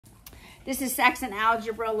This is Saxon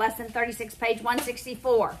Algebra, lesson 36, page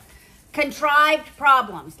 164. Contrived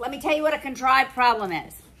problems. Let me tell you what a contrived problem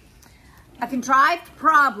is. A contrived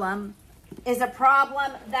problem is a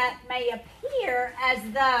problem that may appear as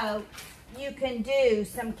though you can do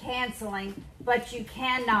some canceling, but you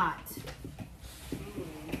cannot.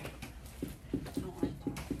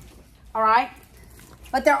 All right?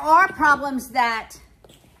 But there are problems that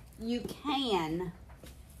you can.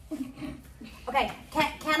 Okay,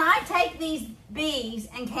 can I take these B's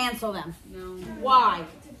and cancel them? No. Why?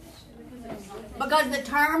 Because the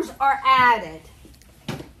terms are added.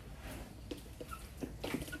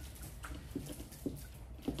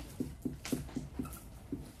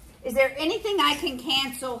 Is there anything I can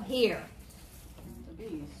cancel here? The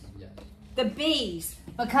B's. Yes. The B's,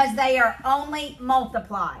 because they are only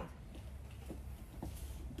multiplied.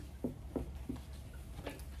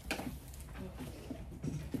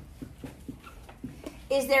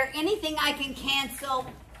 Is there anything I can cancel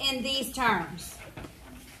in these terms?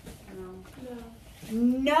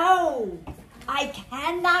 No. I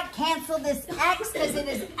cannot cancel this X because it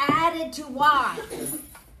is added to Y.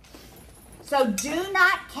 So do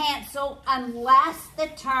not cancel unless the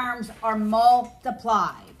terms are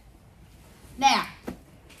multiplied. Now,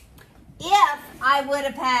 if I would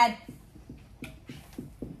have had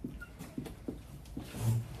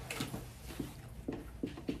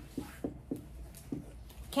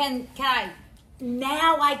Can I?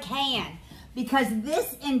 Now I can, because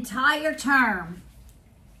this entire term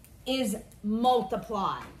is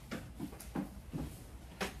multiplied.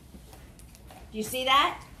 Do you see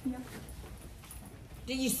that? Yeah.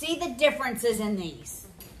 Do you see the differences in these?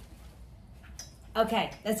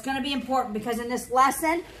 Okay, that's going to be important because in this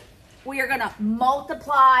lesson, we are going to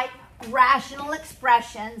multiply rational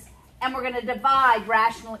expressions and we're going to divide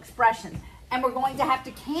rational expressions. And we're going to have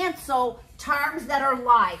to cancel terms that are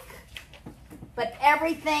like, but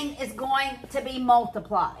everything is going to be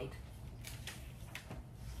multiplied.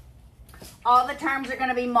 All the terms are going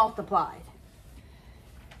to be multiplied.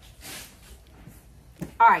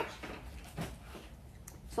 All right.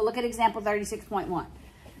 So look at example 36.1. So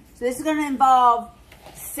this is going to involve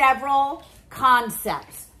several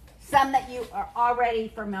concepts, some that you are already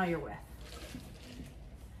familiar with.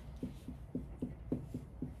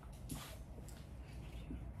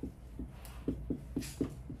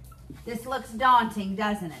 This looks daunting,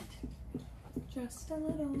 doesn't it? Just a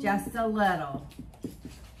little. Just a little.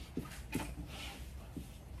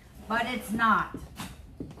 But it's not.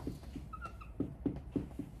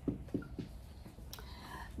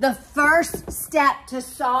 The first step to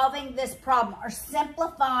solving this problem or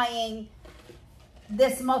simplifying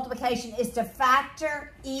this multiplication is to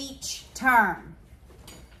factor each term.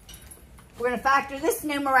 We're going to factor this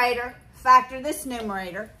numerator, factor this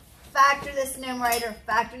numerator, factor this numerator,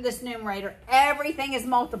 factor this numerator. Everything is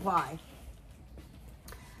multiplied.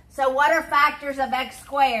 So what are factors of x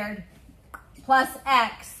squared plus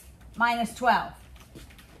x minus 12?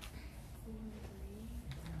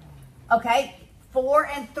 Okay, 4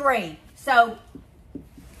 and 3. So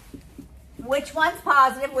which one's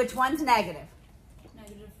positive, which one's negative?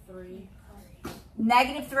 -3.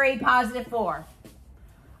 -3, +4. All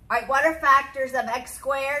right, what are factors of x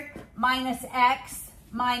squared minus x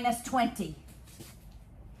minus 20?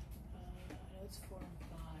 It's 4 and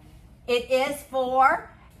 5. It is 4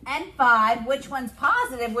 and 5. Which one's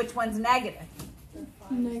positive? Which one's negative?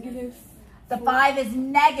 Negative. The 5 is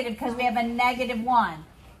negative because we have a -1.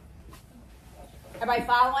 Everybody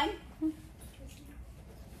following?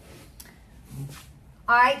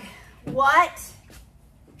 All right. What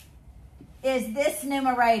is this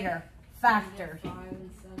numerator factor?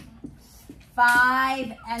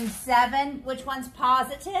 5 and 7. Which one's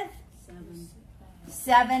positive? 7.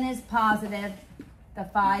 7 is positive. The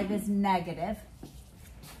 5 is negative.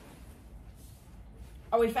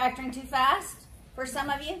 Are we factoring too fast for some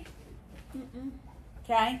of you?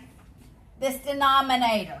 Okay. This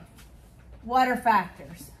denominator. What are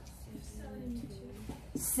factors?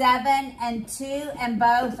 7 and 2, and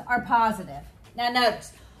both are positive. Now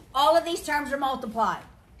notice, all of these terms are multiplied.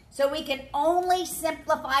 So we can only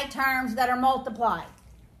simplify terms that are multiplied.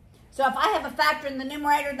 So if I have a factor in the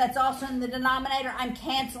numerator that's also in the denominator, I'm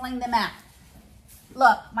canceling them out.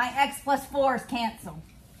 Look, my x plus 4 is canceled.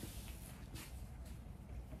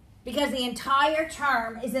 Because the entire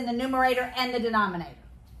term is in the numerator and the denominator.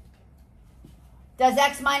 Does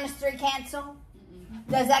x minus 3 cancel?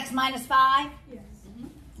 Does x minus 5? Yes.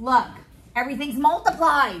 Look, everything's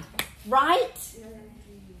multiplied, right?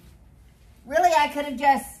 Really, I could have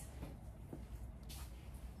just,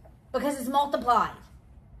 because it's multiplied.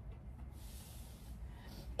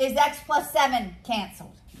 Is x plus 7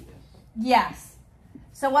 canceled? Yes.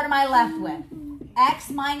 So what am I left with? X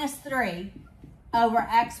minus 3 over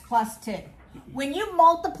x plus 2. When you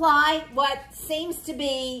multiply what seems to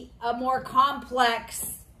be a more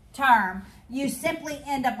complex term, you simply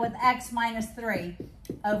end up with x minus 3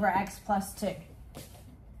 over x plus 2.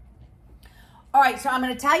 All right, so I'm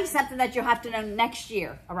going to tell you something that you'll have to know next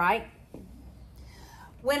year, all right?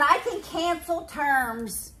 When I can cancel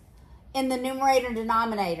terms in the numerator and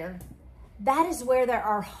denominator, that is where there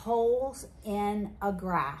are holes in a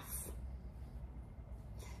graph.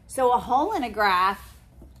 So a hole in a graph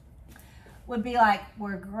would be like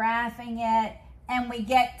we're graphing it and we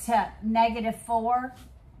get to -4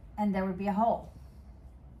 and there would be a hole.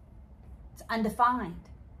 It's undefined.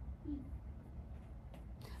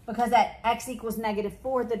 Because at x equals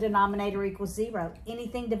 -4, the denominator equals 0.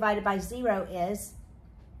 Anything divided by 0 is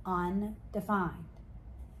undefined.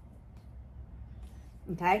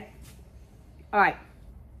 Okay? All right.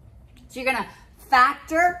 So you're going to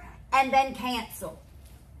factor and then cancel.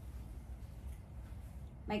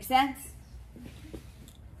 Make sense?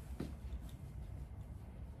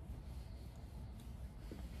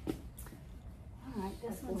 All right.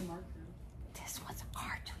 This one's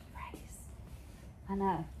hard to erase. I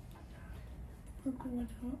know. Purple one,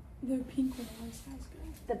 the pink one always has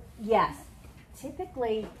good. Yes.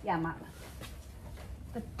 Typically, yeah,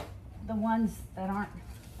 the ones that aren't,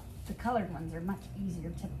 the colored ones are much easier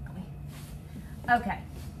typically. Okay,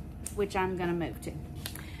 which I'm gonna move to.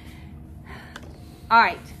 All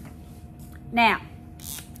right, now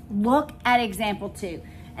look at example 2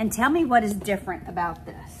 and tell me what is different about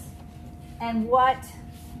this and what.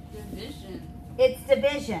 Division. It's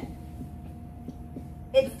division.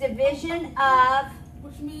 It's division of.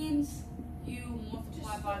 Which means you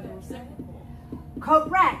multiply by the reciprocal.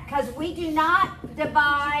 Correct, because we do not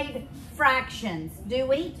divide fractions, do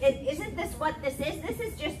we? Isn't this what this is? This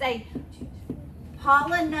is just a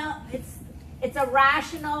polynomial. It's a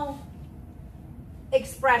rational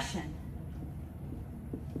expression.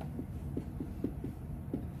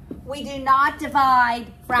 We do not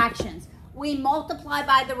divide fractions. We multiply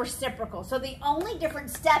by the reciprocal. So the only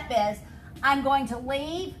different step is I'm going to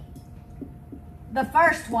leave the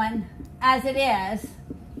first one as it is.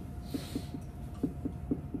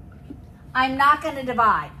 I'm not going to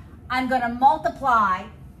divide. I'm going to multiply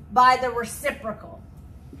by the reciprocal.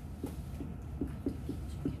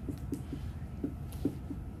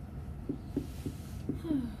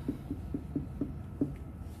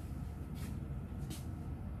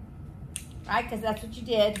 Right? Because that's what you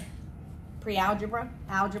did. Pre-algebra,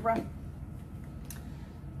 algebra.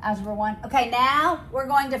 Algebra 1. Okay, now we're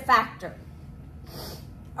going to factor.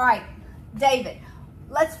 All right, David,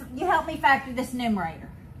 you help me factor this numerator.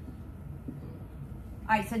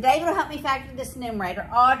 All right, so David will help me factor this numerator.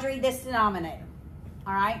 Audrey, this denominator.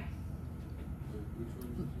 All right?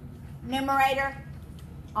 Numerator.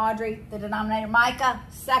 Audrey, the denominator. Micah,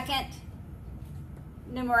 second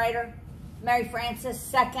numerator. Mary Frances,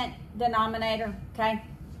 second denominator. Okay?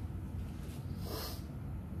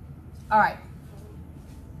 All right.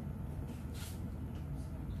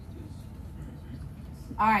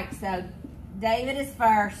 All right, so David is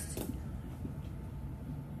first.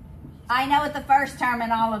 I know what the first term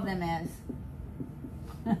in all of them is.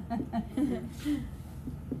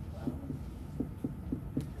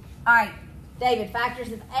 All right, David,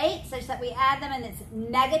 factors of 8 such that we add them and it's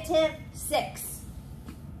 -6.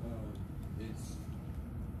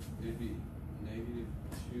 It'd be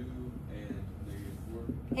 -2 and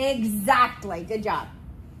 -4. Exactly, good job.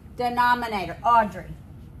 Denominator, Audrey.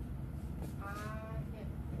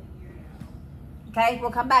 Okay,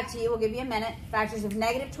 we'll come back to you. We'll give you a minute. Factors of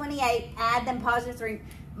 -28, add them +3.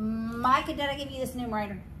 Micah, did I give you this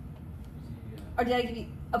numerator? Or did I give you,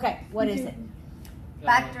 okay, what is it?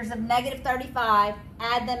 Factors of -35,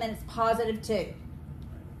 add them and it's +2.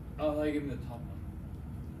 Oh, I give me the top one.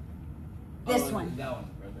 This one. That one,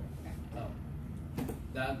 right there. Oh.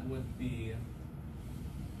 That would be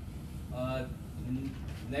 -5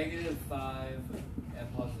 and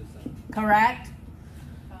 +7. Correct.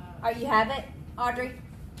 You have it, Audrey?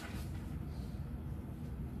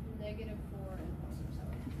 -4 and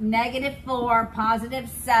 +7. -4,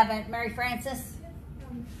 +7. Mary Frances?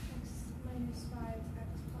 X minus 5,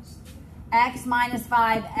 X plus 3. X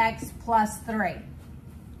 -5, X +3.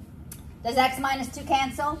 Does X -2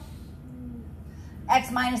 cancel? X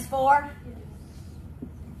 -4?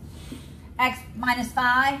 X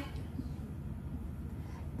 -5?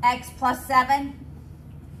 X +7?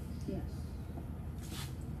 Yes.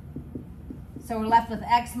 So we're left with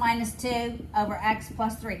X -2 over X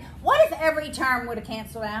 +3. What if every term would have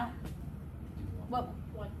canceled out? What?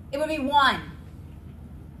 One. It would be 1.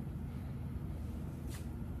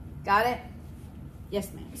 Got it?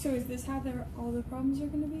 Yes, ma'am. So is this how all the problems are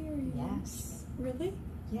going to be? Or you Yes. Really?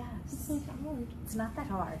 Yes. It's not that hard. It's not that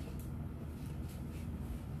hard.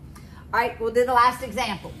 All right, we'll do the last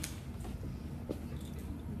example.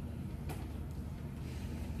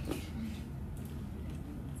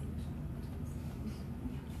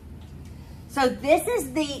 So this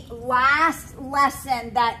is the last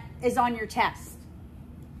lesson that is on your test.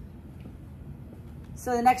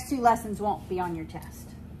 So the next 2 lessons won't be on your test.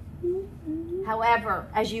 However,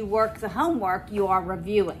 as you work the homework, you are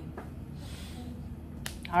reviewing.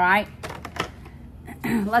 All right?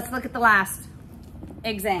 Let's look at the last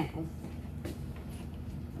example.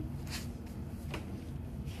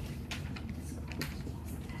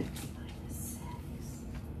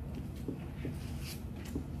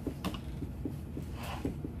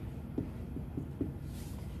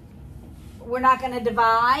 We're not going to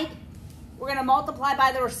divide. We're going to multiply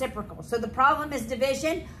by the reciprocal. So the problem is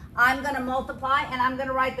division. I'm going to multiply, and I'm going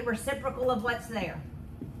to write the reciprocal of what's there.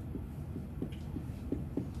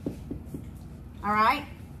 All right?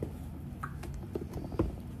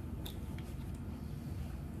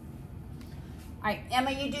 All right,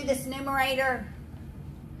 Emma, you do this numerator.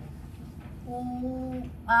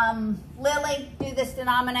 Lily, do this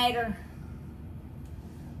denominator.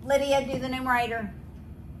 Lydia, do the numerator.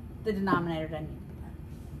 The denominator doesn't need to be done.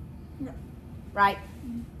 No. Right?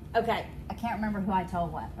 Okay, I can't remember who I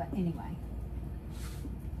told what, but anyway.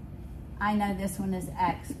 I know this one is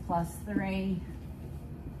x plus 3.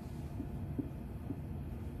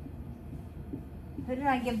 Who did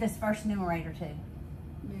I give this first numerator to?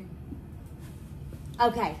 Me.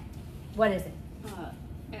 Okay, what is it?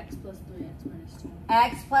 X plus 3, x minus 2.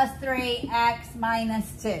 X plus 3, x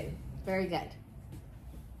minus 2. Very good.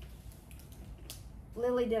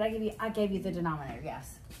 Lily, did I give you? I gave you the denominator,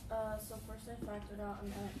 yes. So first I factored out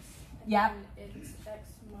an x. And Yep. then it's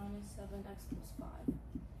x minus 7, x plus 5.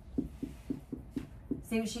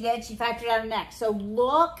 See what she did? She factored out an x. So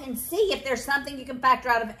look and see if there's something you can factor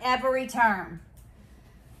out of every term.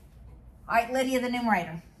 All right, Lydia, the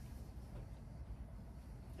numerator.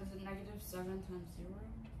 Is it negative 7 times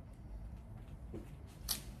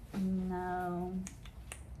 0? No.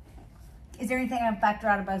 Is there anything I can factor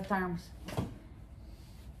out of both terms?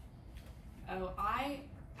 Oh, I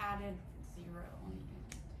added 0 on the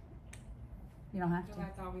end. You don't have Because to. I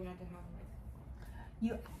thought we had to have like.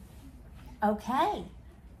 You. Okay.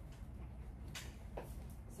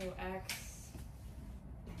 So x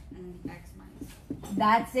and x minus.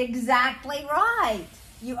 That's exactly right.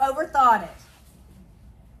 You overthought it.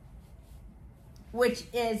 Which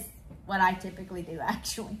is what I typically do,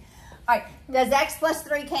 actually. All right. Does x plus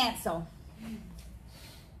 3 cancel?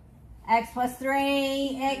 X plus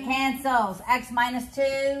 3, it cancels. X minus 2?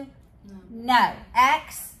 No. No.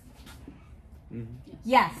 X? Mm-hmm.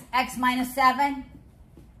 Yes. X minus 7?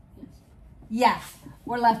 Yes. Yes.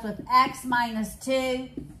 We're left with x minus 2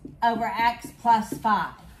 over x plus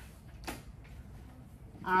 5.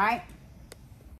 All right.